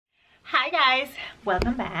guys,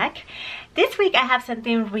 welcome back. This week I have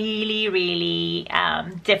something really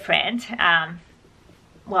different.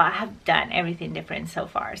 Well, I have done everything different so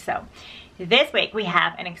far. So this week we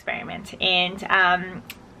have an experiment, and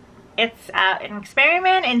it's an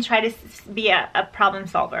experiment and try to be a problem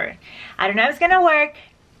solver. I don't know if it's gonna work,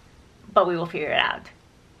 but we will figure it out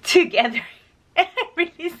together. I'm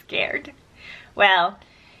really scared. Well,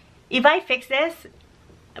 if I fix this,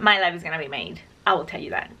 my life is gonna be made. I will tell you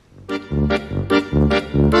that.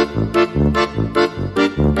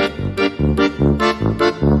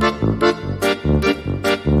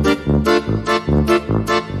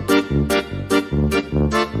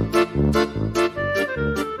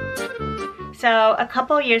 So a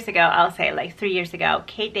couple years ago, I'll say like 3 years ago,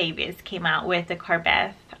 Kate Davis came out with the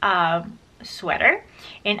Carbeth sweater,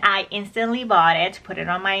 and I instantly bought it, put it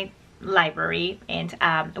on my library, and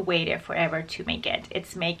waited forever to make it.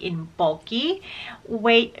 It's made in bulky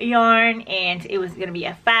weight yarn, and it was gonna be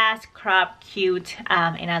a fast crop, cute,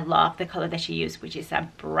 and I love the color that she used, which is a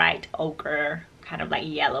bright ochre, kind of like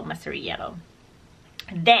yellow, mustardy yellow.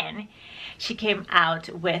 Then she came out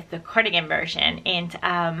with the cardigan version, and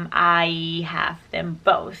I have them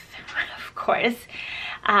both, of course,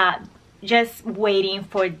 just waiting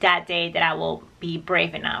for that day that I will be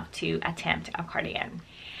brave enough to attempt a cardigan.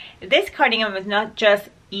 This cardigan was not just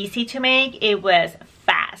easy to make, it was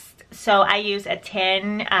fast. So I use a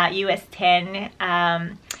 10 US 10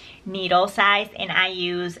 needle size, and I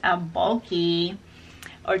use a bulky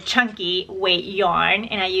or chunky weight yarn,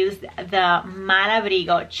 and I use the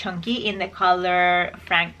Malabrigo chunky in the color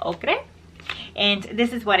Frank Ochre. And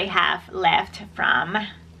this is what I have left from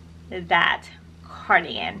that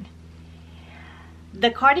cardigan. The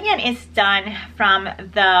cardigan is done from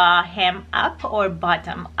the hem up or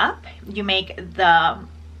bottom up. You make the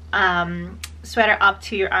sweater up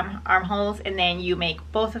to your armholes, and then you make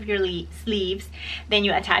both of your sleeves, then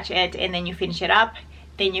you attach it, and then you finish it up.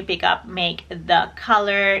 Then you pick up, make the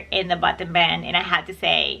collar in the bottom band. And I have to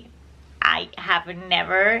say, I have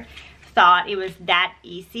never thought it was that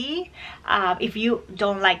easy. If you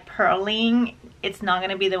don't like purling, it's not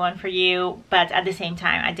gonna be the one for you, but at the same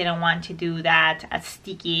time I didn't want to do that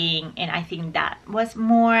sticking, and I think that was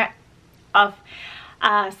more of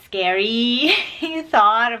a scary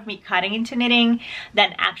thought of me cutting into knitting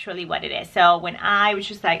than actually what it is. So when I was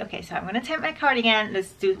just like, okay, so I'm gonna attempt my cardigan,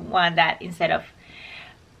 let's do one that instead of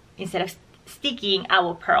sticking, I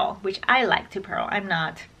will purl, which I like to purl.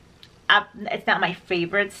 It's not my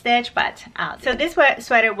favorite stitch, but so this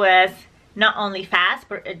sweater was not only fast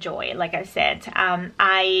but a joy. Like I said,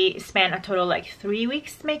 I spent a total like 3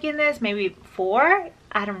 weeks making this, maybe 4.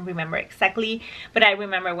 I don't remember exactly, but I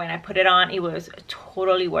remember when I put it on, it was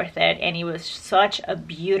totally worth it, and it was such a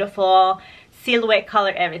beautiful silhouette,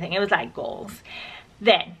 color, everything. It was like goals.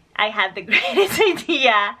 Then I had the greatest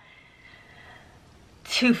idea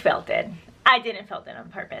to felt it. I didn't felt it on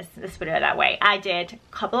purpose, let's put it that way. I did a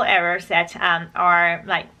couple errors that are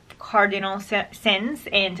like cardinal sins,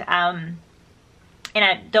 and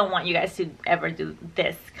I don't want you guys to ever do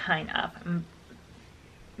this kind of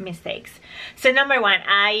mistakes. So number one,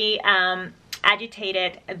 I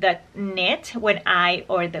agitated the knit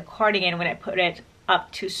or the cardigan when I put it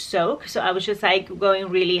up to soak. So I was just like going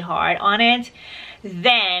really hard on it.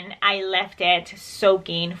 Then I left it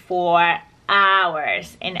soaking for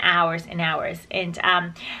hours and hours and hours. And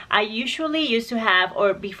I usually used to have,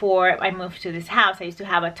 or before I moved to this house, I used to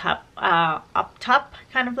have a top up top,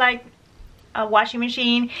 kind of like a washing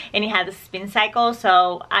machine, and it had a spin cycle,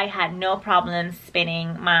 so I had no problem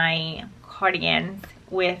spinning my cardigans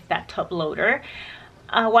with that top loader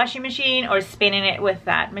washing machine, or spinning it with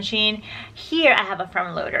that machine. Here I have a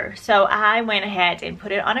front loader, so I went ahead and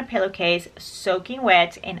put it on a pillowcase soaking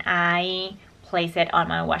wet, and I placed it on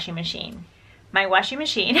my washing machine. My washing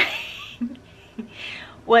machine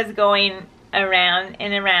was going around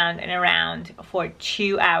and around and around for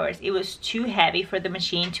 2 hours. It was too heavy for the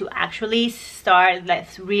machine to actually start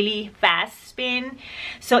this really fast spin,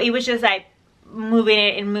 so it was just like moving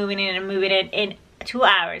it and moving it and moving it in 2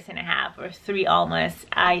 hours and a half or 3 almost.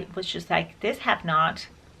 I was just like, this have not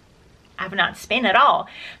spin at all.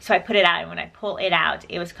 So I put it out, and when I pulled it out,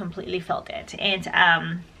 it was completely felted, and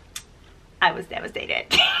I was devastated.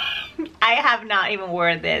 I have not even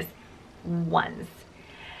worn this once.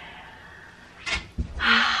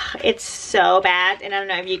 It's so bad, and I don't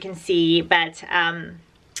know if you can see, but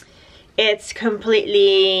it's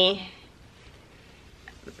completely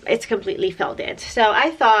felted. So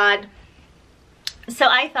I thought,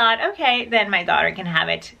 okay, then my daughter can have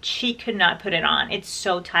it. She could not put it on. It's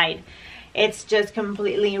so tight. It's just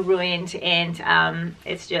completely ruined, and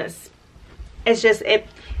it's just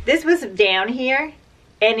This was down here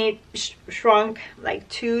and it shrunk like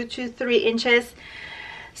 2 to 3 inches.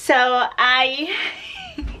 So I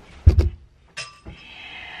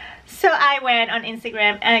went on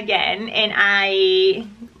Instagram again and I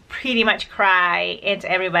pretty much cried, and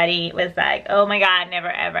everybody was like, oh my god, never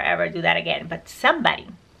ever ever do that again. But somebody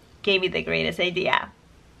gave me the greatest idea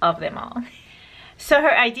of them all. So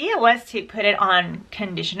her idea was to put it on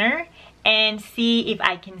conditioner and see if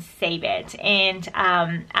I can save it. And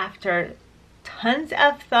after tons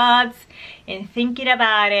of thoughts and thinking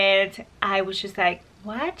about it, I was just like,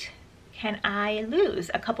 what can I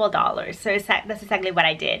lose? A couple of dollars. So that's exactly what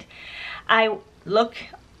I did. I looked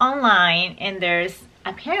online and there's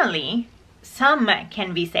apparently some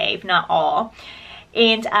can be saved, not all.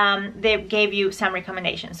 And they gave you some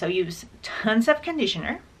recommendations. So use tons of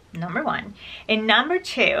conditioner, number 1. And number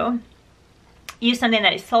 2, use something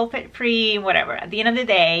that is sulfate free, whatever. At the end of the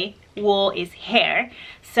day, wool is hair.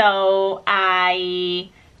 So I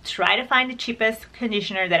try to find the cheapest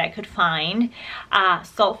conditioner that I could find,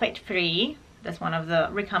 sulfate free. That's one of the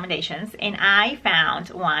recommendations. And I found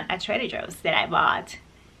one at Trader Joe's that I bought,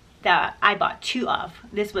 that I bought 2 of.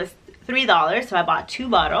 This was $3, so I bought 2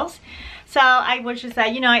 bottles. So I was just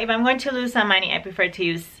like, you know, if I'm going to lose some money, I prefer to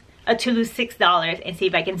use to lose $6 and see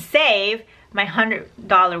if I can save my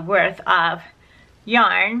 $100 worth of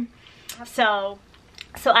yarn. So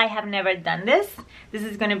I have never done this. This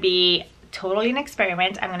is going to be totally an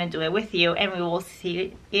experiment. I'm going to do it with you and we will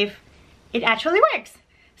see if it actually works.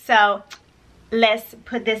 So let's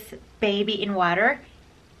put this baby in water,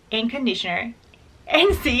 in conditioner,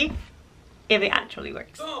 and see if it actually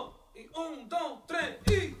works.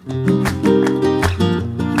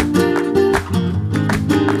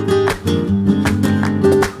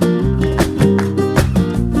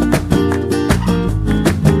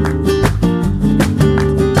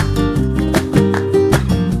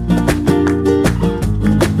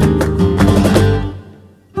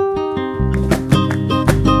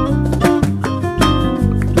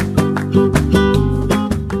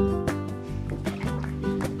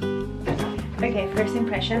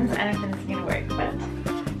 I don't think this is gonna work, but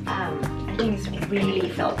I think it's really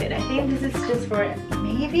felt it. I think this is just for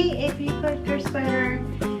maybe if you put your sweater,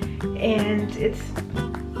 and this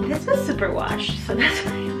was super washed, so that's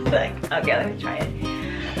why I was like, okay, let me try it.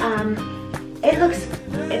 I don't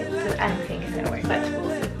think it's gonna work, but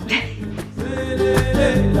we'll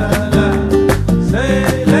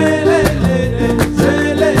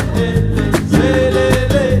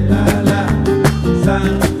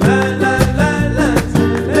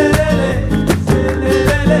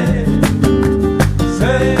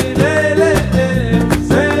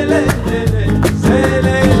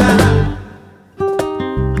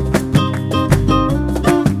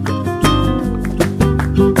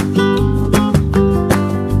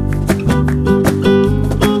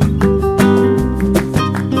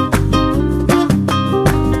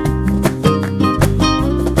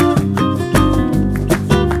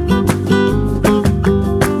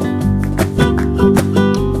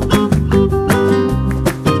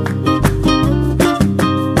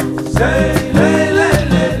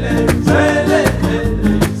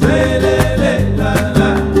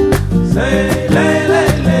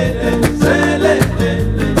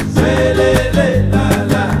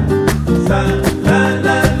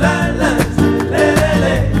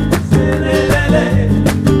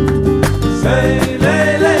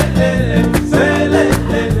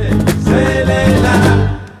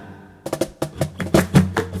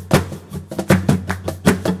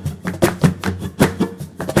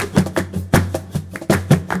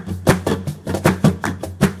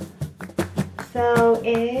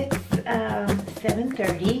It's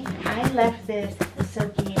 7:30. I left this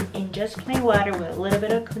soaking in just plain water with a little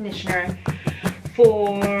bit of conditioner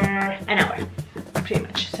for an hour, pretty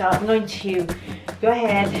much. So I'm going to go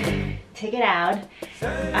ahead, take it out,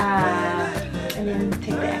 and then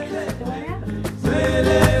take the excess of the water out.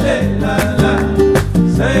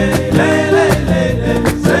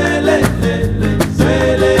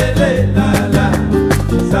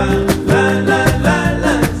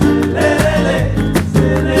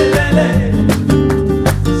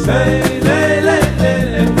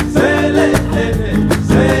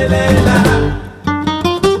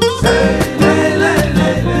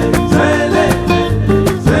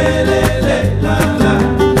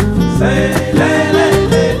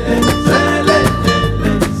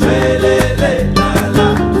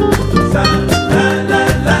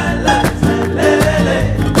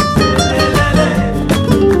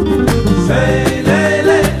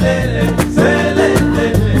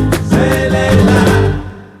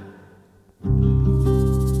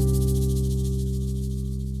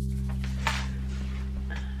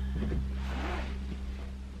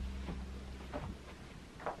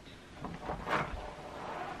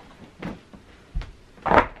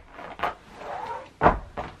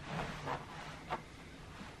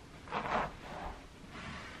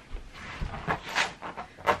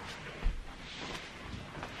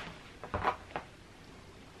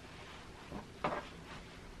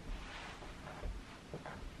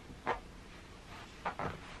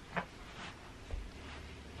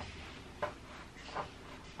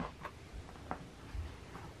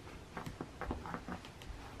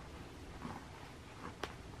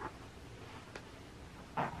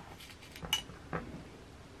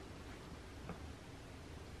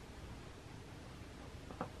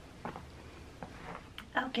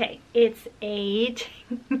 Okay, it's 8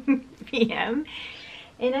 p.m.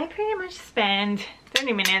 and I pretty much spent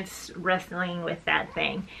 30 minutes wrestling with that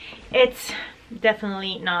thing. It's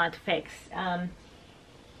definitely not fixed.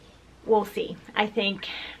 We'll see. I think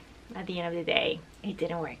at the end of the day, it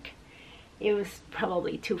didn't work. It was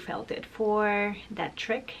probably too felted for that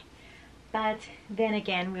trick. But then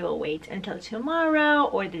again, we will wait until tomorrow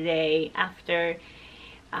or the day after,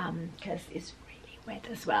 because it's really wet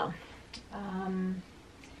as well.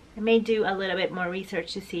 I may do a little bit more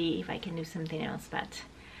research to see if I can do something else, but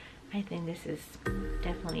I think this is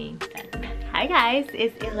definitely done. Hi guys,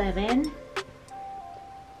 it's 11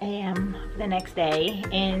 a.m. the next day,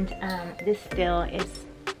 and this still is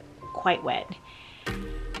quite wet.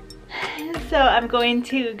 So I'm going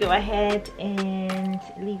to go ahead and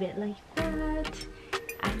leave it like that.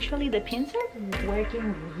 Actually, the pins are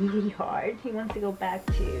working really hard. He wants to go back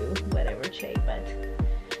to whatever shape, but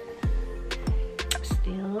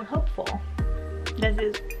still hopeful that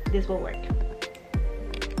this will work.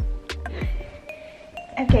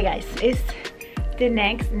 Okay guys, it's the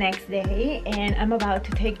next day, and I'm about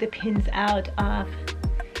to take the pins out of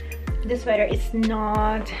the sweater. It's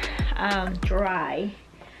not dry,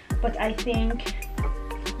 but I think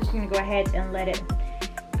I'm just gonna go ahead and let it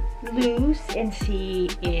loose and see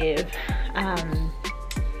if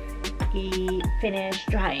he finished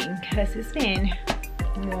drying, because it's been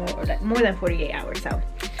more than 48 hours. So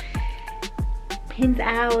pins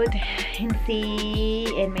out and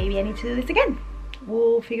see, and maybe I need to do this again.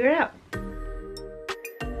 We'll figure it out.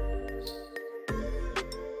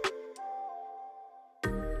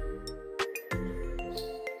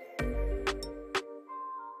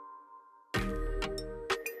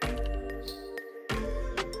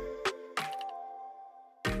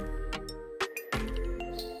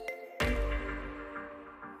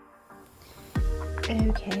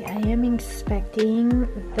 Okay, I am inspecting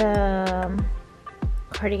the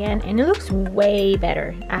cardigan and it looks way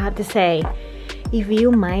better. I have to say, if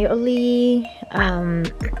you mildly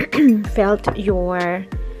felt your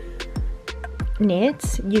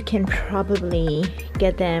knits, you can probably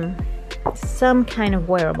get them some kind of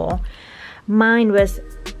wearable. Mine was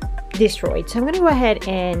destroyed, so I'm gonna go ahead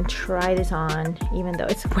and try this on even though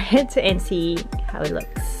it's wet and see how it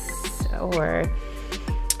looks, or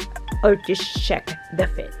just check the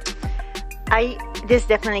fit. This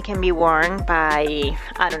definitely can be worn by,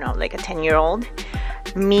 I don't know, like a 10-year-old.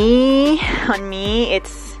 On me,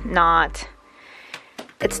 it's not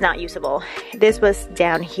usable. This was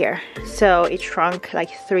down here, so it shrunk like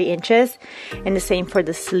 3 inches, and the same for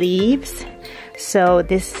the sleeves. So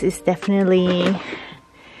this is definitely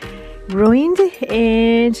ruined,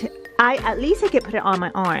 and at least I could put it on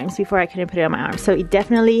my arms. Before I couldn't put it on my arms, so it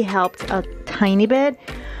definitely helped a tiny bit,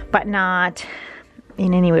 but not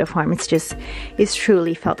in any way or form. It's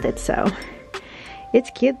truly felted. So it's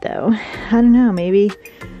cute though. I don't know, maybe.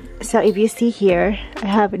 So if you see here, I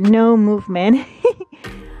have no movement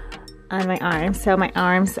on my arms. So my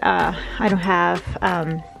arms, I don't have,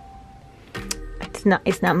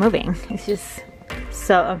 it's not moving. It's just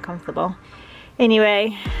so uncomfortable.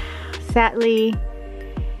 Anyway, sadly,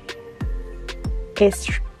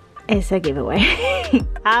 it's a giveaway.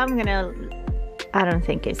 I don't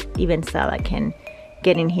think it's even so I can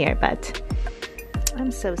get in here, but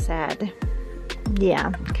I'm so sad.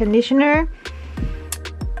 Yeah, conditioner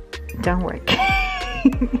don't work.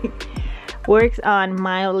 Works on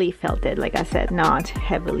mildly felted, like I said, not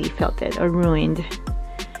heavily felted or ruined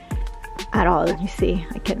at all. You see,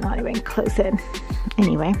 I cannot even close it.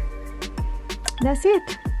 Anyway, that's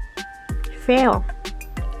it. Fail.